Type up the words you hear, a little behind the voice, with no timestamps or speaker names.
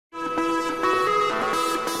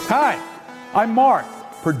Hi, I'm Mark,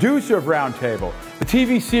 producer of Roundtable, a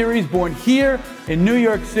TV series born here in New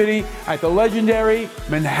York City at the legendary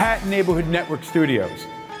Manhattan Neighborhood Network Studios.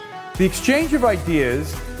 The exchange of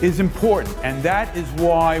ideas is important, and that is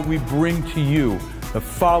why we bring to you the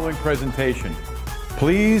following presentation.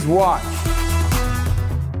 Please watch.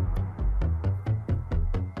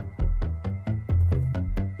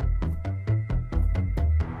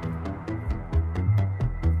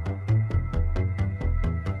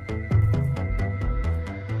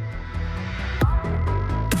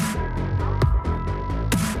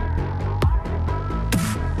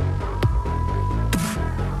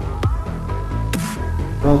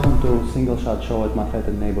 Welcome to Single Shot Show at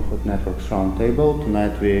Manhattan Neighborhood Network's Roundtable.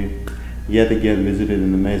 Tonight we yet again visited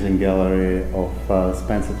an amazing gallery of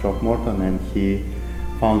Spencer Throckmorton, and he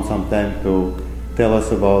found some time to tell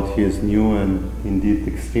us about his new and indeed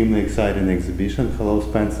extremely exciting exhibition. Hello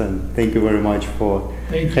Spencer, and thank you very much for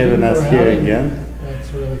having us here again.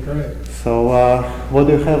 That's really great. So what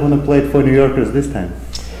do you have on the plate for New Yorkers this time?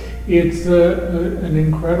 It's an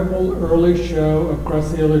incredible early show of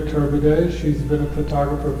Graciela Iturbide. She's been a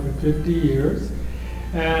photographer for 50 years.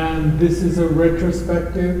 And this is a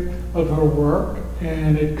retrospective of her work,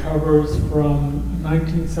 and it covers from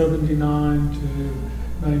 1979 to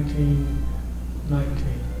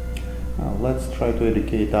 1919. Let's try to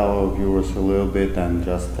educate our viewers a little bit and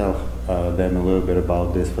just tell them a little bit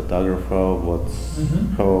about this photographer, what's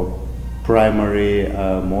her primary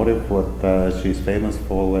motive, what she's famous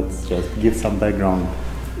for. Let's just give some background.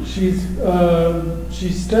 She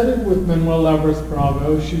studied with Manuel Alvarez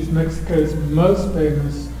Bravo. She's Mexico's most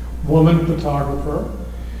famous woman photographer.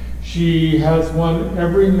 She has won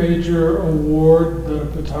every major award that a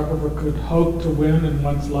photographer could hope to win in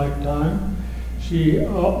one's lifetime. She,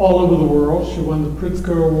 all over the world, she won the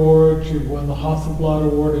Pritzker Award, she won the Hasselblad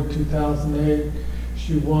Award in 2008.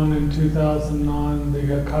 She won in 2009 the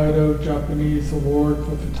Hokkaido Japanese Award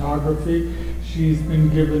for Photography. She's been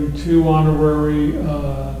given 2 honorary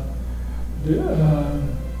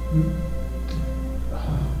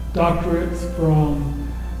doctorates from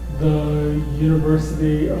the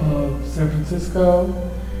University of San Francisco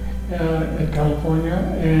at California,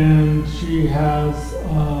 and she has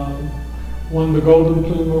won the Golden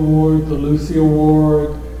Plume Award, the Lucy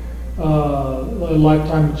Award, a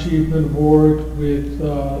Lifetime Achievement Award with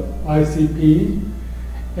ICP,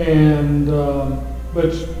 and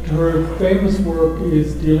but her famous work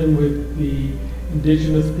is dealing with the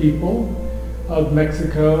indigenous people of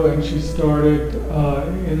Mexico, and she started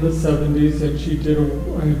in the 70s, and she did a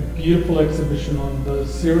beautiful exhibition on the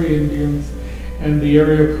Seri Indians and the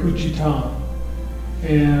area of Juchitán.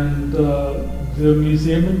 And the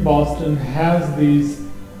museum in Boston has these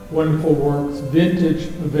wonderful works, vintage,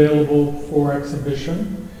 available for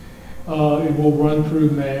exhibition. It will run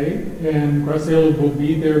through May, and Graciela will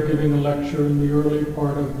be there giving a lecture in the early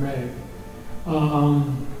part of May.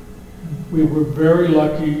 We were very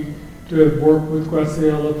lucky to have worked with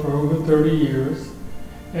Graciela for over 30 years,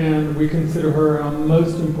 and we consider her our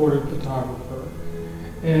most important photographer.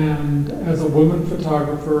 And as a woman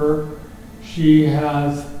photographer, she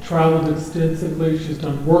has traveled extensively. She's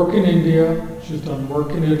done work in India, she's done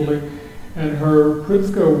work in Italy, and her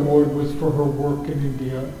Pritzker Award was for her work in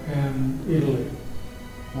India and Italy.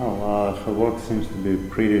 Well, her work seems to be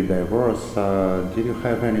pretty diverse. Did you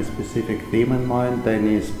have any specific theme in mind,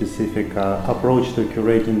 any specific approach to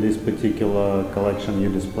curating this particular collection you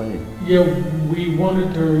displayed? Yeah, we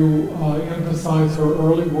wanted to emphasize her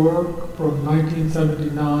early work from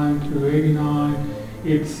 1979 to 89.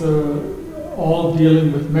 It's all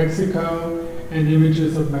dealing with Mexico and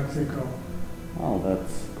images of Mexico. Oh,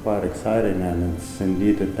 that's quite exciting, and it's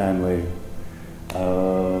indeed a timely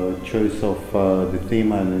choice of the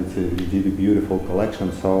theme, and it's indeed a beautiful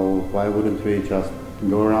collection. So why wouldn't we just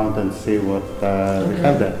go around and see what we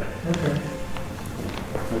have there? Okay.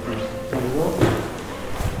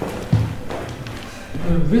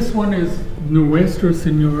 This one is Nuestra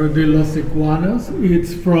Señora de las Iguanas.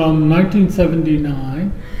 It's from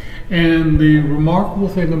 1979. And the remarkable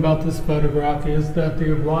thing about this photograph is that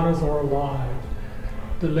the iguanas are alive.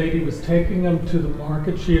 The lady was taking them to the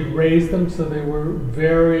market. She had raised them so they were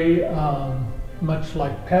very much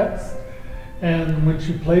like pets. And when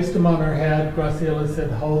she placed them on her head, Graciela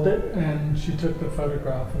said, "Hold it," and she took the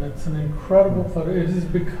photograph. And it's an incredible photo. It has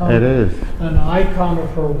become an icon of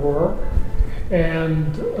her work.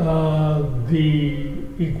 And the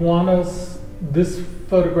iguanas, this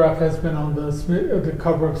photograph has been on the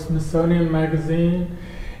cover of Smithsonian magazine,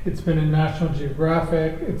 It's been in National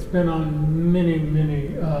Geographic. It's been on many,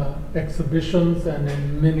 many exhibitions and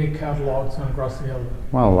in many catalogs on Graciela.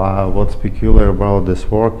 Well, what's peculiar about this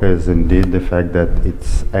work is indeed the fact that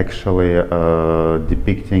it's actually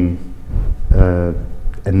depicting a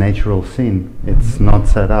natural scene. It's not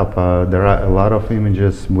set up. There are a lot of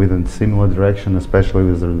images within similar direction, especially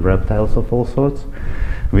with the reptiles of all sorts,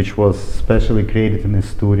 which was specially created in a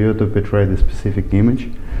studio to portray the specific image.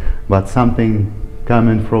 But something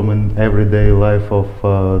coming from an everyday life of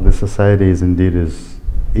the society is indeed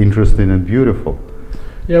interesting and beautiful.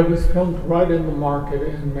 Yeah, it was filmed right in the market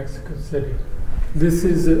in Mexico City. This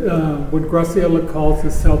is what Graciela calls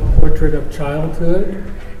a self-portrait of childhood,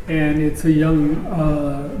 and it's a young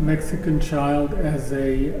Mexican child as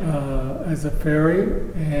a fairy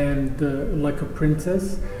and like a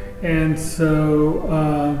princess, and so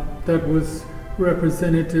that was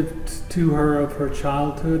representative to her of her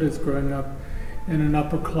childhood as growing up in an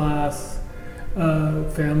upper class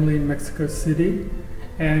family in Mexico City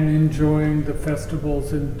and enjoying the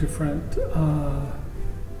festivals and different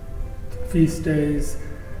feast days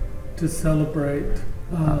to celebrate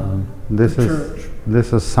this the is church.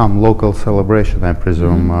 This is some local celebration, I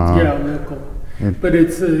presume. Yeah, local. But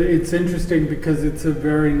it's interesting because it's a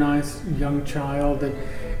very nice young child, and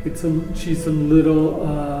she's a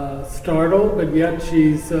little startled, but yet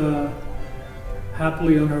she's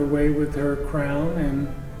happily on her way with her crown, and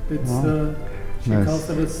it's she calls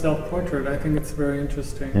it a self-portrait. I think it's very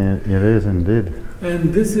interesting. It is indeed.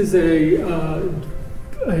 And this is a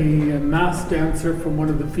mass dancer from one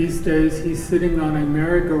of the feast days. He's sitting on a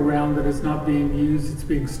merry-go-round that is not being used; it's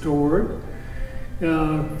being stored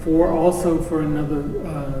for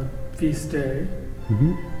another feast day.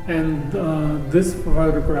 Mm-hmm. And this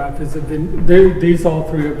photograph is these all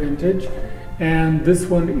three are vintage. And this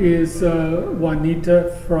one is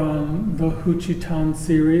Juanita from the Juchitán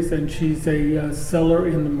series, and she's a seller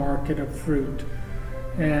in the market of fruit.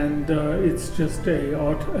 And it's just a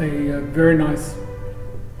very nice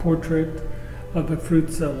portrait of a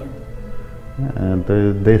fruit seller.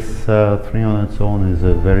 This Three on its Own is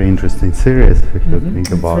a very interesting series, if you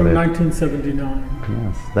think about from it. From 1979.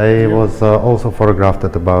 Yes, they was also photographed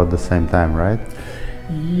at about the same time, right?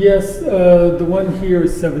 Yes, the one here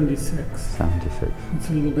is 76. 76. It's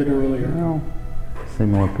a little bit earlier. Well,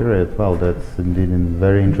 similar period. Well, that's indeed a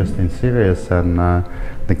very interesting series, and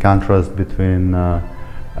the contrast between a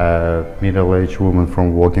middle-aged woman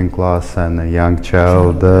from working class and a young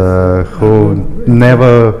child who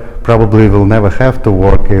probably will never have to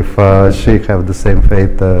work if she have the same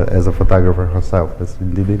fate as a photographer herself. That's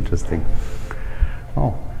indeed interesting.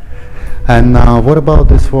 Oh. And what about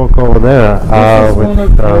this work over there with one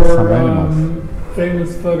of some animals?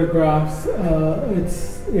 Famous photographs.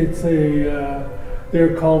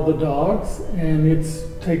 They're called the dogs, and it's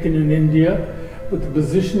taken in India. But the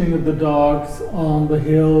positioning of the dogs on the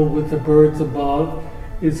hill with the birds above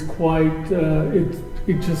is quite.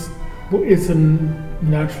 It's a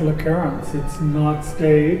natural occurrence. It's not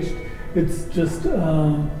staged. It's just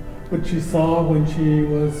what she saw when she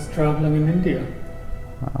was traveling in India.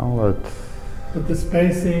 But the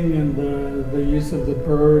spacing and the use of the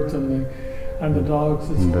birds and the dogs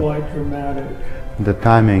is quite dramatic. The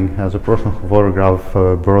timing, as a person who photograph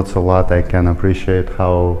birds a lot, I can appreciate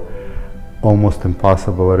how almost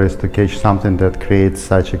impossible it is to catch something that creates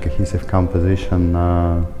such a cohesive composition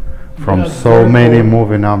from so many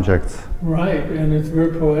moving objects. Right, and it's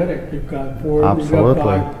very poetic. You've got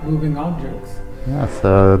five moving objects. Yes,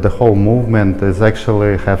 the whole movement is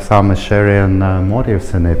actually have some Asherian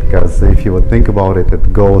motifs in it, because if you would think about it,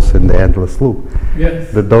 it goes in the endless loop. Yes.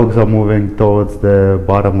 The dogs are moving towards the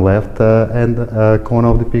bottom left corner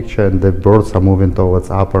of the picture, and the birds are moving towards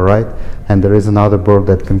upper right, and there is another bird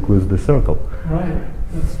that concludes the circle. Right,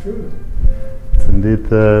 that's true. It's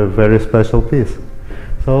indeed a very special piece.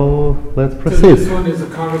 So let's proceed. So this one is a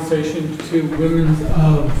conversation to women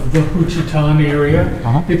of the Juchitán area.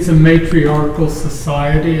 It's a matriarchal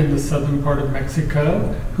society in the southern part of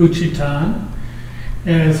Mexico, Juchitán,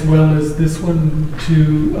 as well as this one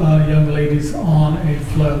to young ladies on a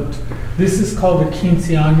float. This is called a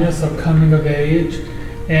quinceañas, or coming of age,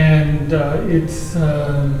 and it's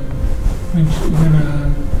when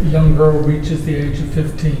a young girl reaches the age of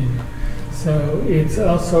 15. So it's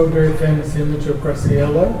also a very famous image of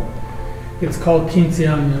Graciela. It's called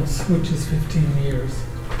quinceañas, which is 15 years.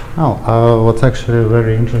 What's actually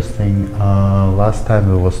very interesting, last time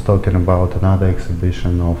we was talking about another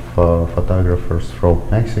exhibition of photographers from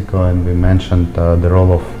Mexico, and we mentioned the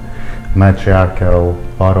role of matriarchal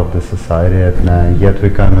part of the society, and yet we're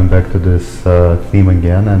coming back to this theme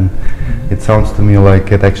again, and it sounds to me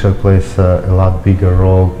like it actually plays a lot bigger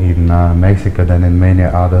role in Mexico than in many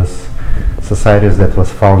other societies that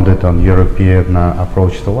was founded on European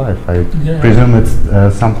approach to life. I presume it's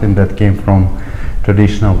something that came from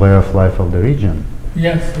traditional way of life of the region.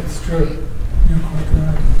 Yes, it's true. You're quite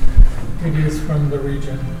right. It is from the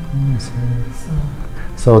region.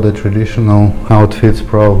 So the traditional outfits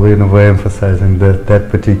probably in a way emphasizing that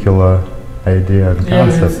particular idea and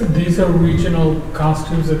concept. Yeah, these are regional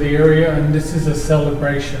costumes of the area, and this is a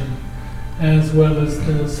celebration, as well as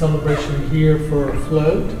the celebration here for a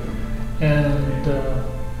float. And the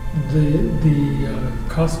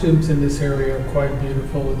costumes in this area are quite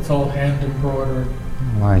beautiful. It's all hand embroidered.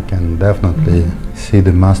 I can definitely see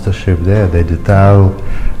the mastership there. The detail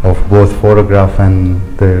of both photograph and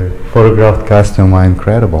the photographed costume are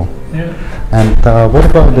incredible. Yeah. And what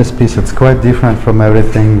about this piece? It's quite different from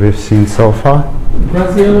everything we've seen so far.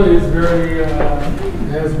 Graciela is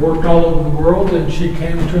has worked all over the world, and she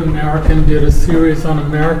came to America and did a series on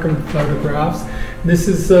American photographs. This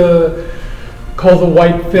is called The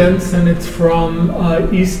White Fence, and it's from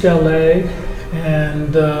East LA,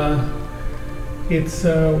 and it's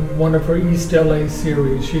one of her East LA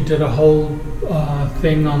series. She did a whole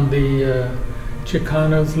thing on the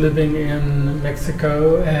Chicanos living in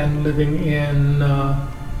Mexico and living in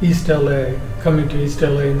East LA, coming to East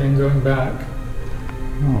LA and then going back.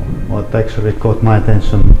 Oh, what actually caught my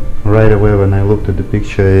attention right away when I looked at the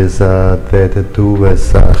picture is the tattoo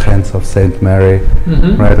with hands of Saint Mary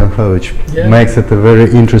right on her, which makes it a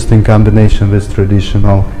very interesting combination with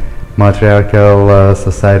traditional matriarchal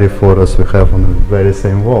society photos we have on the very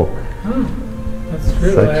same wall. That's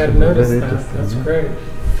true. I had noticed that. That's great.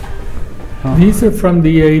 These are from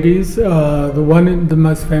the 80s. The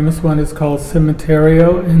most famous one is called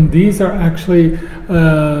Cementerio, and these are actually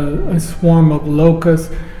a swarm of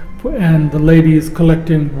locusts, and the lady is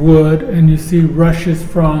collecting wood, and you see rushes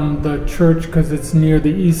from the church because it's near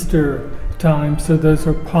the Easter time, so those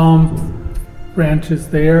are palm branches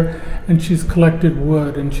there, and she's collected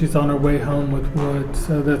wood, and she's on her way home with wood.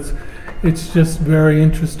 So it's just very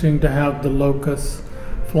interesting to have the locusts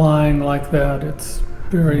flying like that. It's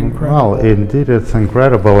very incredible. Well, indeed, it's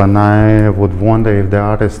incredible, and I would wonder if the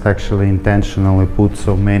artist actually intentionally put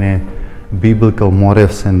so many biblical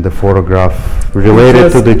motifs in the photograph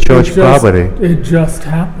related to the church property. It just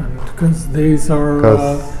happened because those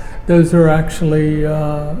are actually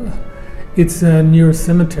it's near a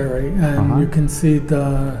cemetery, and you can see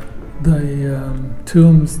the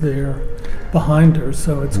tombs there behind her,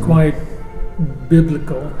 so it's quite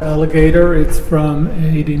biblical. Alligator, it's from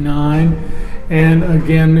 '89, and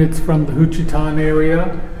again it's from the Juchitán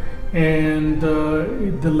area, and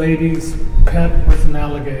the lady's pet was an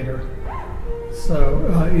alligator, so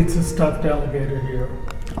it's a stuffed alligator here.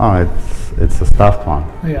 Oh, it's a stuffed one.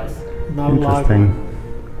 Yes, not interesting.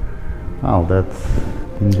 Oh, that's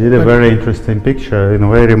indeed a very interesting picture. In a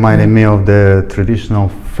way, reminding me of the traditional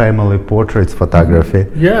family portraits photography.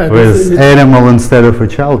 Yeah, with animal instead of a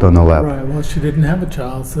child on the lap. Right. Well, she didn't have a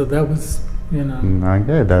child, so that was,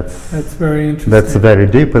 Okay, that's very interesting. That's very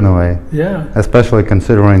deep in a way. Yeah. Especially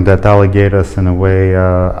considering that alligators, in a way,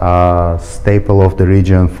 are staple of the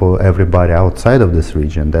region for everybody outside of this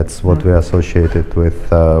region. That's what we associate it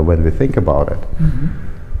with when we think about it.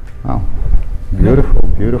 Wow, beautiful,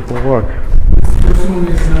 beautiful work. This one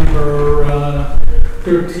is number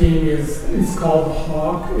 13. It's called the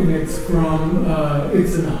Hawk, and it's from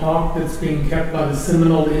it's a hawk that's being kept by the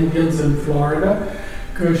Seminole Indians in Florida,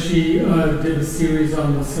 because she did a series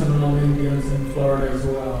on the Seminole Indians in Florida as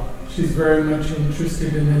well. She's very much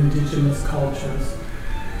interested in indigenous cultures.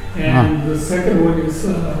 And the second one is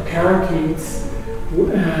parakeets,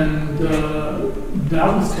 and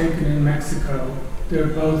that was taken in Mexico. They're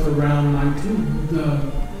both around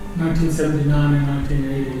 1979 and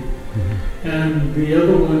 1980. And the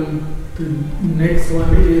other one, the next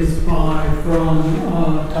one is from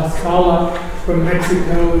Tlaxcala, from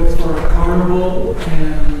Mexico. It's for a carnival,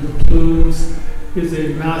 and the plumes is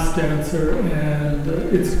a mass dancer, and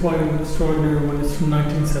it's quite an extraordinary one. It's from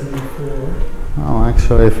 1974. Oh,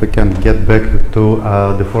 actually, if we can get back to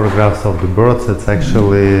the photographs of the birds, it's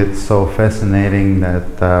actually so fascinating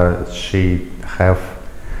that she have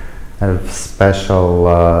a special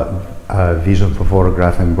vision for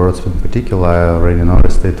photographing birds in particular. I already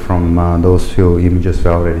noticed it from those few images we've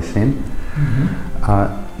already seen.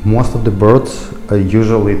 Most of the birds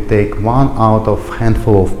usually take one out of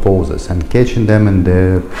handful of poses, and catching them in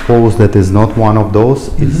the pose that is not one of those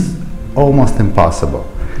is almost impossible.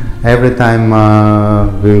 Every time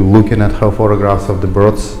we're looking at her photographs of the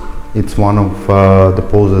birds, it's one of the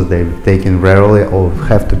poses they've taken rarely or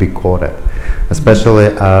have to be caught at, especially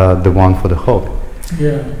the one for the hawk.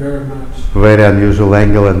 Yeah, very much. Very unusual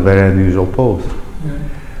angle and very unusual pose. Yeah.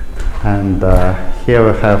 And here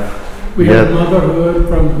we have Motherhood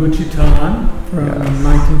from Huchitan from Yes.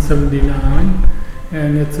 1979,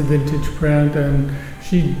 and it's a vintage print, and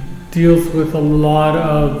she deals with a lot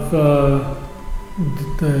of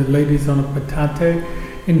the ladies on a patate,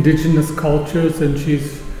 indigenous cultures, and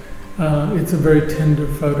it's a very tender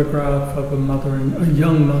photograph of a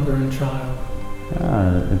young mother and child.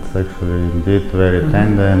 It's actually indeed very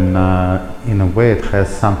tender, and in a way it has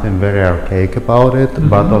something very archaic about it,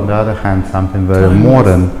 but on the other hand something very Timeless.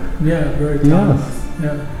 modern. Yeah, very timeless.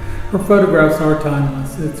 Yeah. Her photographs are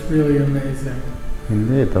timeless. It's really amazing.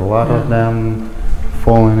 Indeed, a lot of them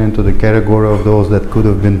falling into the category of those that could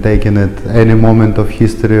have been taken at any moment of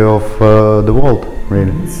history of the world,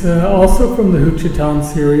 really. It's also from the Huchitan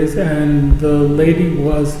series, and the lady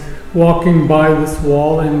was walking by this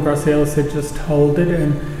wall, and Graciela said just hold it,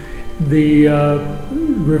 and the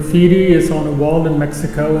graffiti is on a wall in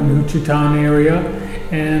Mexico in the Huchitan area,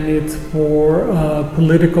 and it's for a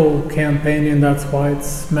political campaign, and that's why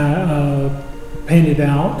it's painted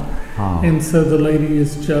out. And so the lady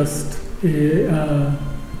is just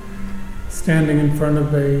standing in front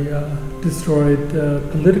of a destroyed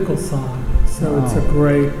political sign. So it's a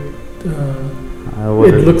great,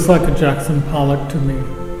 it looks like a Jackson Pollock to me.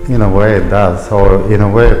 In a way it does, or in a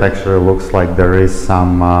way it actually looks like there is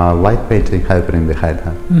some light painting happening behind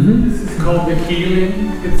her. This is called The Healing.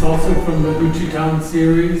 It's also from the Huchitan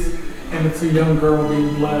series, and it's a young girl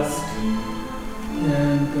being blessed.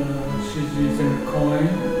 And she's using a coin.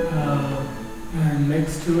 And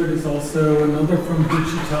next to it is also another from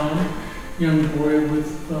Huchitan, young boy with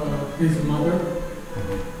his mother.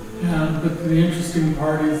 But the interesting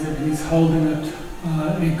part is that he's holding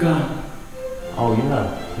a gun. Oh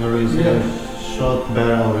yeah, there is a shot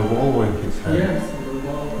barrel revolver in his head. Yes, a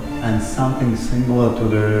revolver. And something similar to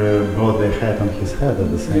the bird they had on his head at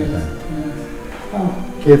the same time.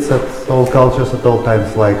 Yes. Kids at all cultures at all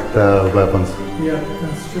times liked weapons. Yeah,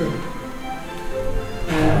 that's true.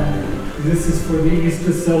 And this is for the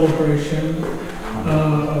Easter celebration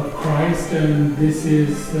of Christ, and this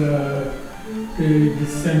is the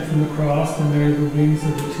descent from the cross, and there are the wings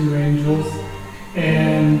of the two angels.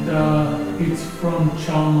 And it's from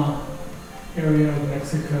Chalma area of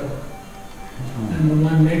Mexico. And the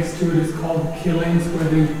one next to it is called Killings, where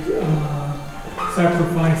they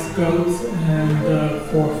sacrifice goats and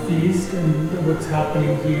for a feast. And what's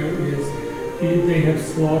happening here is they have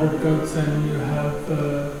slaughtered goats, and you have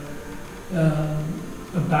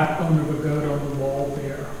a backbone of a goat on the wall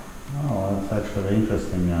there. Oh, that's actually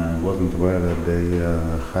interesting. I wasn't aware that they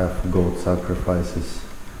have goat sacrifices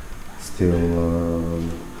still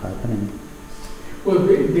happening. Well,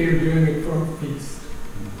 they're doing it for a feast.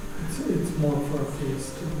 It's more for a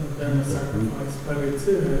feast than a sacrifice, but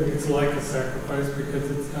it's like a sacrifice because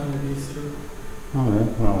it's done at Easter. Oh, yeah.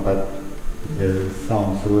 Well, that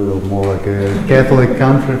sounds a little more like a Catholic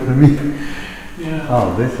country for me. Yeah.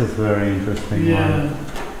 Oh, this is very interesting. Yeah.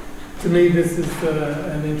 To me, this is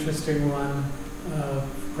an interesting one.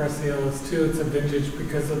 Graciela's too. It's a vintage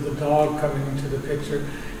because of the dog coming into the picture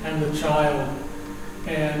and the child.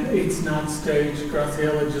 And it's not staged.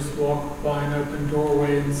 Graciela just walked by an open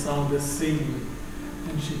doorway and saw this scene,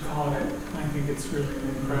 and she caught it. I think it's really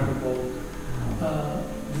an incredible,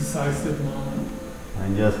 decisive moment. I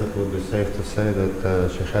guess it would be safe to say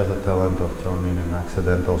that she has a talent of turning an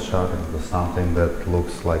accidental shot into something that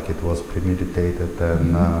looks like it was premeditated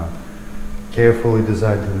and carefully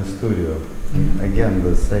designed in the studio. Again,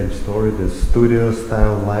 the same story, the studio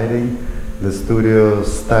style lighting, the studio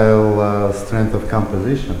style strength of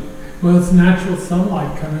composition. Well, it's natural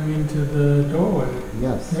sunlight coming into the doorway.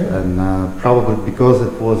 Yes, Yeah. and probably because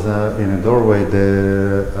it was in a doorway,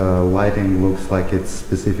 the lighting looks like it's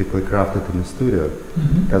specifically crafted in the studio.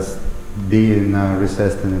 Because being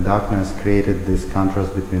recessed in the darkness created this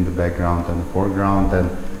contrast between the background and the foreground and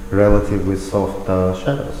relatively soft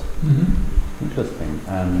shadows. Interesting.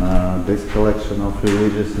 And this collection of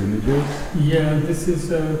religious images? Yeah, this is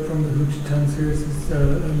from the Huchitan series. It's a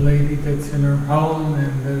lady that's in her home,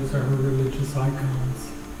 and those are her religious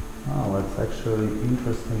icons. Oh, it's actually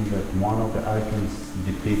interesting that one of the icons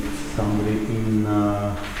depicts somebody in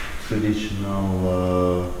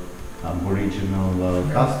traditional Aboriginal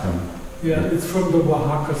costume. Yeah, it's from the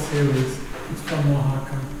Oaxaca series. It's from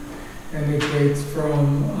Oaxaca, and it dates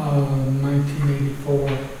from 1984.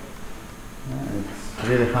 It's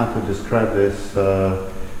really hard to describe this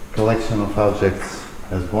collection of objects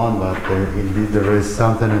as one, but indeed there is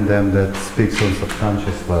something in them that speaks on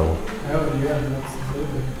subconscious level. Oh yeah,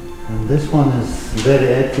 absolutely. And this one is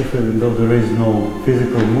very active, even though there is no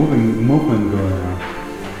physical movement going on.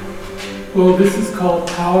 Well, this is called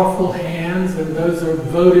powerful hands, and those are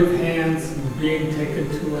votive hands being taken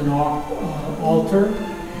to an altar.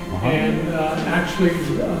 And actually,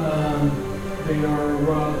 they are.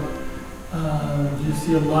 You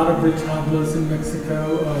see a lot of retablos in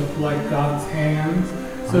Mexico of like God's hands,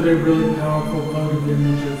 so they're really powerful votive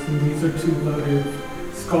images. And these are two votive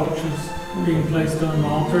sculptures being placed on an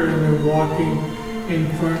altar, and they're walking in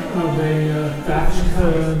front of a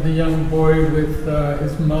thatched, the young boy with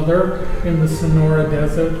his mother in the Sonora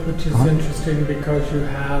Desert, which is interesting because you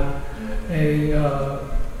have a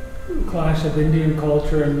clash of Indian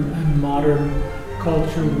culture and modern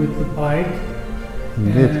culture with the bike.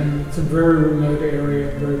 Indeed. And it's a very remote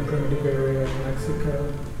area, very primitive area of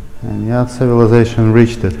Mexico. And yet civilization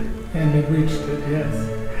reached it. And it reached it, yes.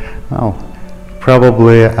 Well,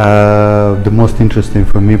 probably the most interesting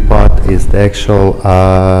for me part is the actual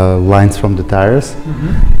lines from the tires,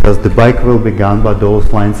 because the bike will be gone, but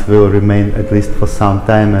those lines will remain at least for some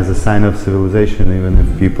time as a sign of civilization, even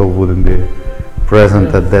if people wouldn't be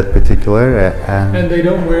present at that particular area. And they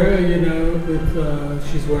don't wear, you know,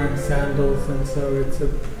 she's wearing sandals, and so it's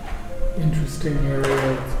an interesting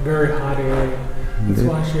area. It's a very hot area. That's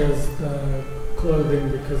why she has clothing,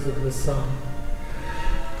 because of the sun.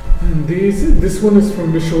 And this one is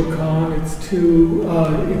from Michoacan.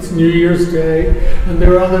 It's New Year's Day, and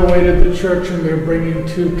they're on their way to the church, and they're bringing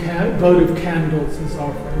two votive candles as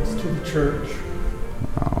offerings to the church.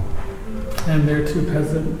 Wow. And they're two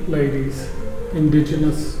peasant ladies,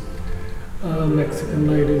 indigenous Mexican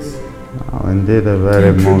ladies. Oh, indeed, a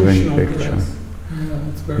very moving picture. Yeah,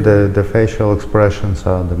 it's very The facial expressions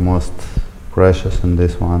are the most precious in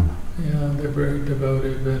this one. Yeah, they're very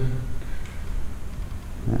devoted, and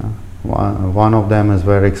yeah, one of them is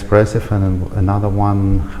very expressive, and another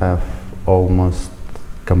one have almost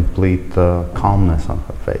complete calmness on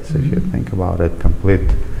her face. If you think about it,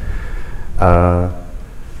 complete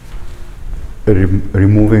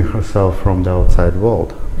removing herself from the outside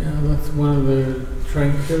world. yeah, that's one of the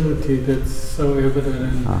tranquility that's so evident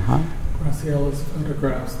in Graciela's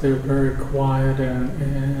photographs. They're very quiet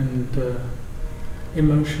and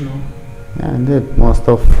emotional. Yeah, indeed. Most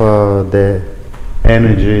of the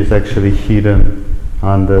energy is actually hidden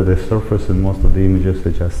under the surface in most of the images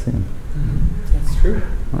we just seen. That's true.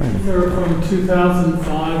 Right. They were from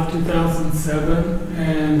 2005, 2007,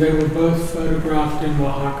 and they were both photographed in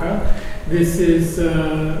Oaxaca. This is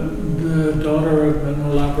the daughter of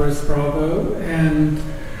Manuel Alvarez Bravo, and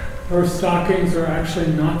her stockings are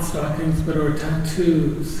actually not stockings, but are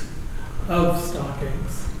tattoos of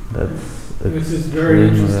stockings. Which is very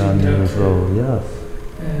interesting tattoo. Yes.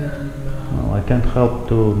 And well, I can't help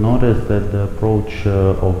to notice that the approach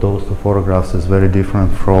of those two photographs is very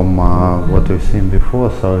different from what we've seen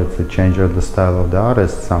before. So it's a change of the style of the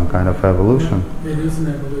artist, some kind of evolution. It is an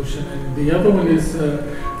evolution. And the other one is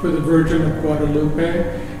for the Virgin of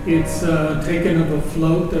Guadalupe. It's taken of a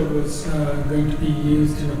float that was going to be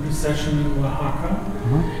used in a procession in Oaxaca.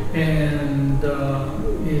 And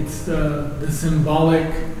it's the symbolic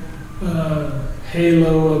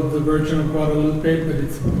halo of the Virgin of Guadalupe, but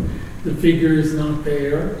the figure is not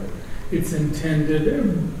there. It's intended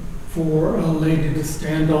for a lady to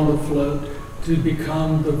stand on the float to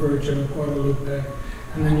become the Virgin of Guadalupe.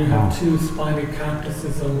 And then you have two spiny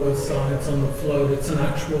cactuses on both sides on the float. It's an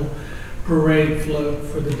actual parade float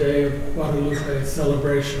for the Day of Guadalupe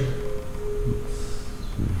celebration.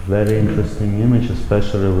 Very interesting image,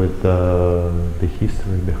 especially with the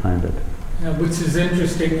history behind it. Yeah, which is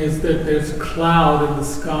interesting is that there's a cloud in the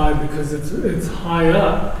sky because it's high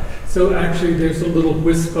up. So actually there's a little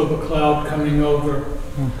wisp of a cloud coming over.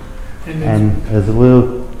 And there's a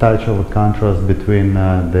little touch of a contrast between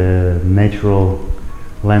the natural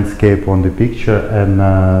landscape on the picture and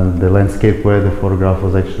the landscape where the photograph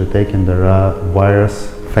was actually taken. There are wires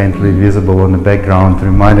faintly visible on the background,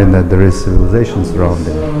 reminding that there is civilization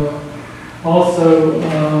surrounding. Also,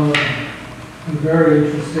 a very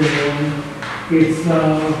interesting one. It's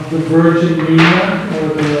the Virgin Nina,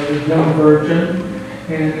 or the Young Virgin,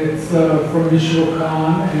 and it's from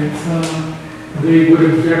Michoacan. And they would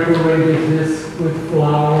have decorated this with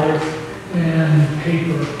flowers and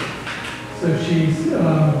paper. So she's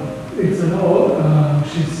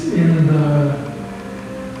she's in the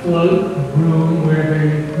float room where they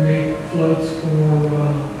make floats for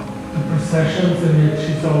the processions, and yet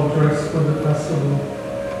she's all dressed for the festival.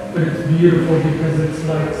 But it's beautiful because it's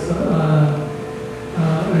like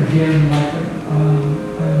again like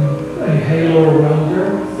a halo around her,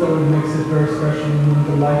 so it makes it very special. And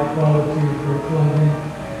the light quality of her clothing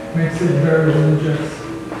makes it very religious.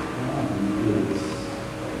 It's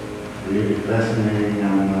really fascinating,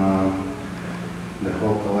 and the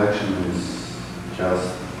whole collection is just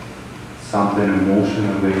something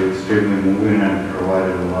emotionally extremely moving and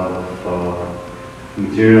provided a lot of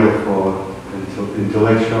material for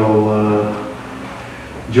intellectual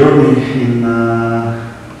journey in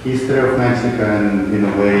history of Mexico and in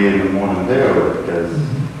a way in the modern day, because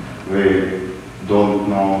we don't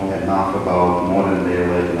know enough about modern day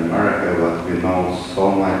Latin America, but we know so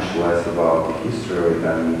much less about the history,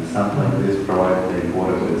 and something like this provides the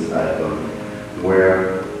important insight on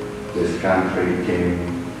where this country came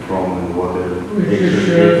from and what it Which just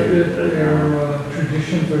shows that their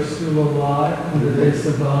traditions are still alive and that they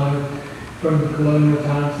survived from the colonial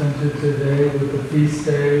times into today with the feast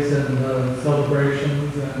days and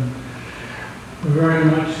celebrations, and very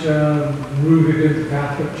much rooted in the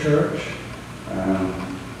Catholic Church.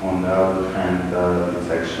 On the other hand, it's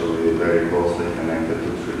actually very closely connected to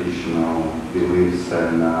traditional beliefs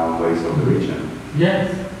and ways of the region.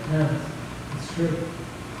 Yes, yes, it's true.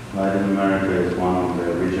 Latin America is one of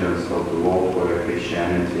the regions of the world where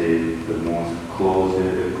Christianity is the most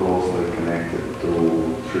closely connected to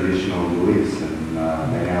traditional beliefs, and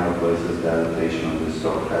many other places the adaptation of this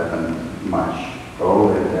sort happened much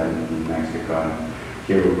earlier than in Mexico. And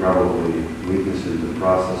here we're probably witnessing the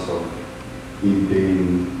process of it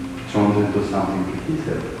being turned into something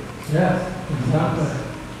cohesive. Yes, exactly.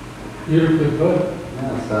 Beautifully put.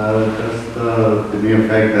 Yes, just the mere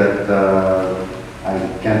fact that I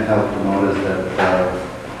can't help to notice that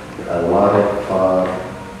a lot of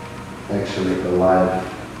actually alive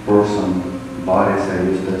person bodies are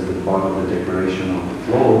used as the part of the decoration of the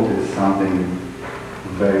float is something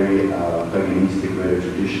very paganistic, very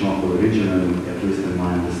traditional for the region, and at least in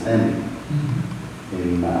my understanding.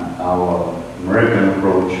 In our American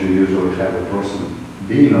approach, we usually have a person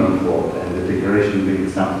being on the float and the decoration being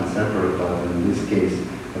something separate, but in this case,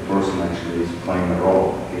 the person actually is playing a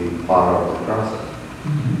role, being part of the process.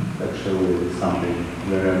 Actually, something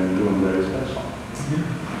very special.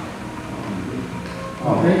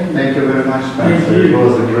 Thank you very much, Spencer. It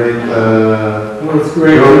was a great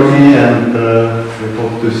journey, and we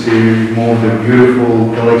hope to see more of the beautiful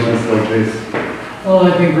collections like this. Well,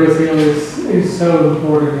 I think Graciela is so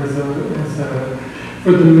important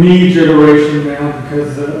for the me generation now,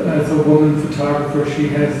 because as a woman photographer, she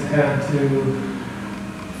has had to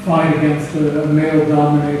fight against a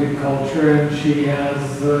male-dominated culture, and she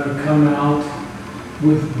has come out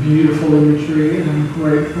with beautiful imagery and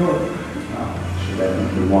great work. She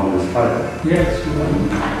definitely won this fight. Yes, she won.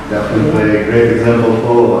 Definitely a great example for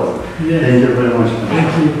all of us. Yes. Thank you very much.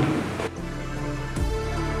 Thank you.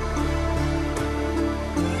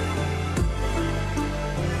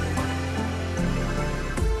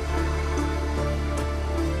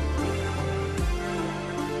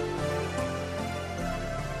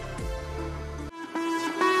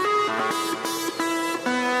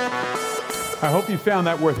 I hope you found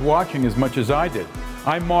that worth watching as much as I did.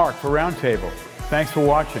 I'm Mark for Roundtable. Thanks for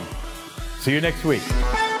watching. See you next week.